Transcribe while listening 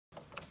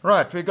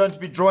Right, we're going to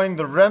be drawing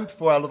the ramp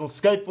for our little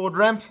skateboard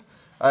ramp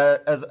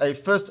as a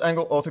first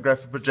angle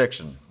orthographic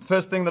projection. The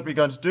first thing that we're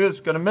going to do is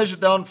we're going to measure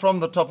down from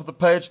the top of the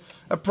page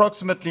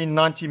approximately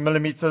 90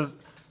 millimeters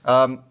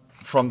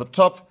from the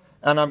top,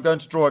 and I'm going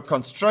to draw a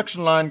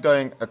construction line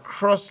going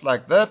across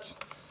like that,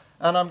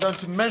 and I'm going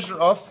to measure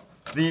off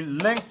the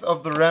length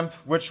of the ramp,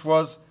 which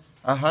was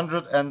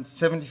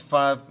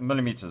 175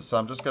 millimeters. So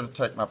I'm just going to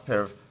take my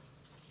pair of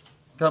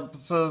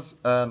compasses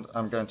and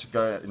I'm going to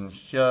go in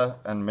here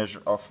and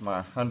measure off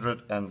my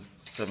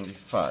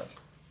 175.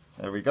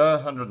 There we go,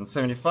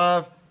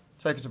 175.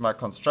 Take it to my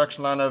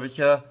construction line over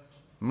here,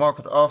 mark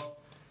it off,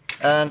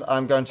 and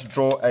I'm going to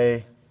draw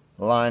a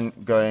line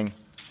going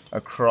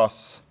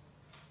across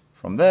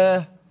from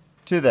there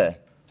to there.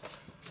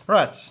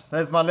 Right,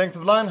 there's my length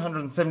of line,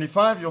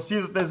 175. You'll see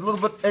that there's a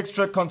little bit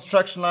extra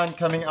construction line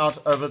coming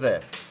out over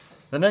there.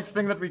 The next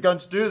thing that we're going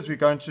to do is we're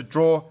going to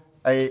draw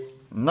a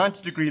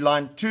 90-degree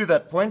line to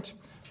that point.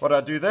 What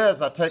I do there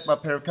is I take my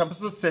pair of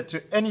compasses set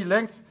to any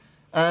length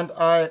and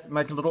I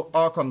make a little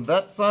arc on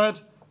that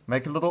side,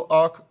 make a little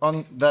arc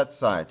on that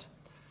side.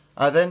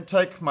 I then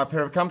take my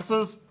pair of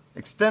compasses,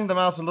 extend them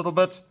out a little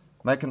bit,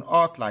 make an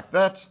arc like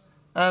that,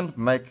 and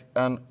make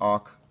an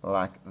arc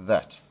like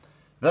that.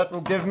 That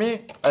will give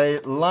me a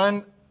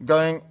line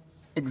going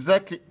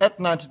exactly at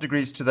 90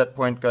 degrees to that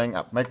point going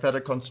up. Make that a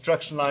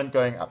construction line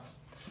going up.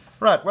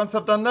 Right, once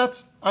I've done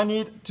that, I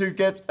need to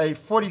get a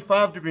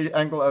 45-degree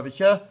angle over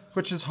here,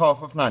 which is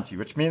half of 90,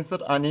 which means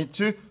that I need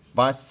to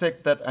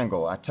bisect that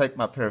angle. I take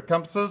my pair of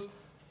compasses,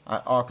 I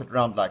arc it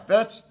round like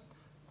that,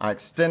 I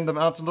extend them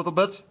out a little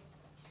bit,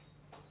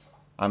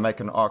 I make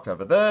an arc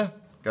over there,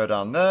 go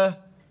down there,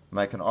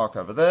 make an arc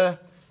over there,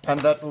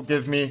 and that will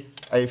give me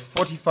a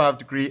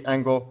 45-degree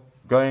angle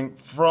going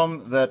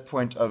from that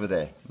point over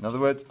there. In other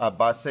words, I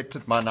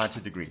bisected my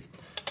 90 degree.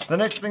 The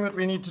next thing that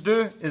we need to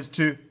do is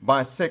to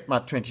bisect my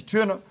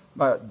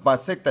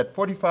bisect that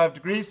 45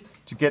 degrees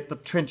to get the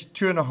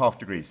 22.5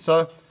 degrees.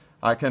 So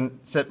I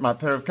can set my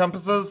pair of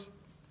compasses,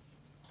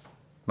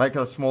 make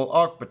a small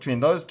arc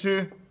between those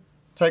two,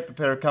 take the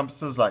pair of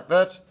compasses like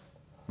that,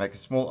 make a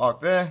small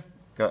arc there,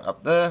 go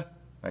up there,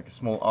 make a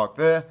small arc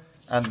there,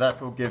 and that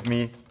will give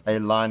me a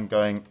line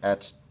going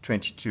at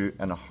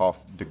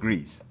 22.5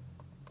 degrees.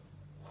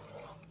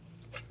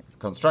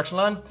 Construction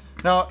line.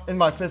 Now, in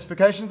my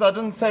specifications, I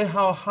didn't say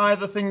how high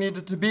the thing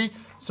needed to be,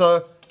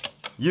 so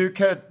you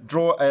could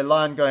draw a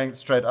line going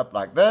straight up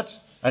like that,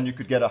 and you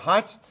could get a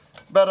height,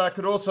 but I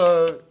could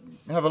also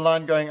have a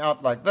line going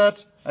out like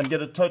that and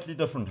get a totally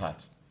different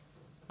height.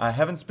 I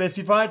haven't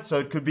specified, so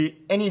it could be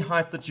any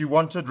height that you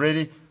wanted,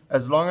 really,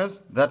 as long as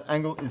that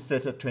angle is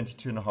set at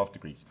 22.5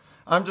 degrees.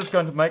 I'm just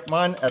going to make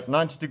mine at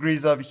 90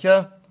 degrees over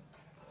here.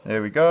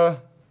 There we go.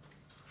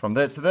 From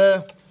there to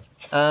there,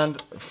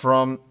 and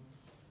from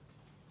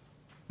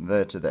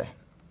there to there.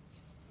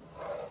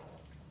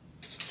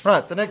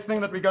 Right, the next thing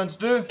that we're going to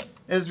do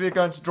is we're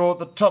going to draw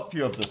the top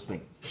view of this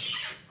thing.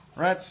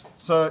 Right,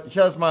 so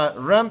here's my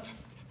ramp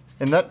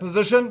in that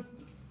position.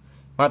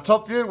 My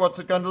top view, what's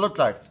it going to look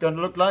like? It's going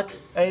to look like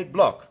a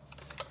block.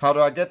 How do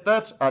I get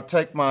that? I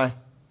take my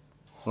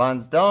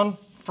lines down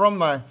from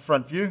my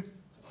front view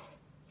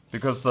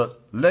because the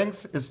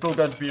length is still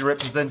going to be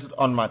represented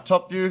on my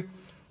top view.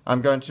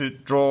 I'm going to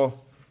draw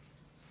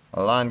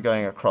a line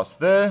going across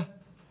there.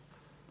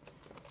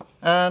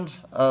 And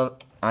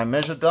I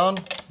measure down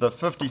the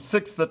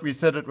 56 that we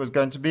said it was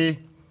going to be.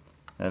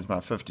 There's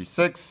my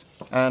 56,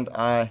 and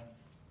I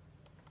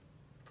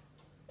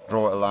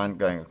draw a line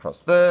going across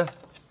there,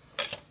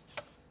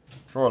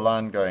 draw a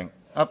line going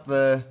up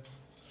there,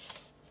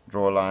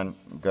 draw a line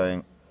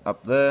going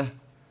up there,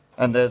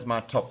 and there's my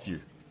top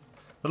view.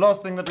 The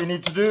last thing that we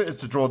need to do is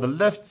to draw the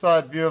left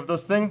side view of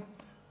this thing.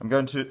 I'm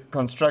going to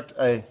construct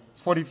a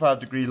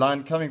 45-degree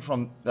line coming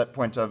from that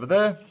point over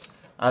there.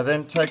 I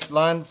then take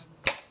lines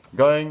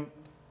going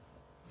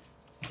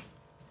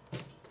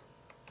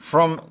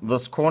from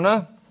this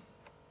corner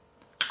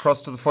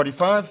across to the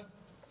 45,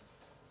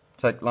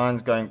 take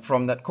lines going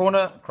from that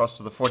corner across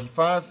to the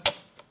 45,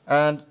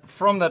 and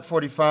from that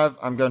 45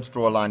 I'm going to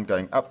draw a line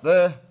going up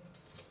there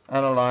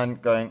and a line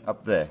going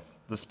up there.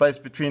 The space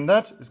between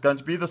that is going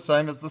to be the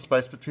same as the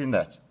space between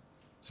that.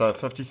 So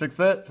 56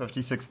 there,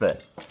 56 there.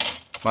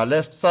 My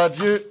left side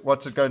view,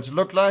 what's it going to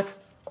look like?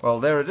 Well,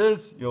 there it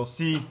is. You'll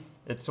see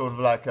it's sort of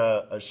like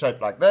a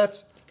shape like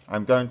that.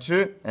 I'm going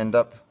to end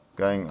up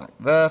going like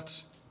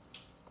that.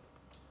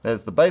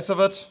 There's the base of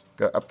it.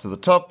 Go up to the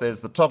top. There's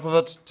the top of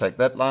it. Take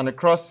that line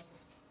across.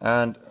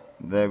 And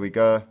there we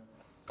go.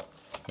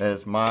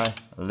 There's my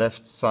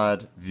left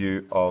side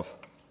view of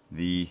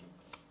the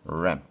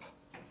ramp.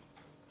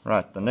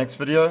 Right, the next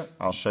video,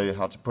 I'll show you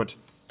how to put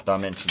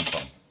dimensions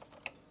on.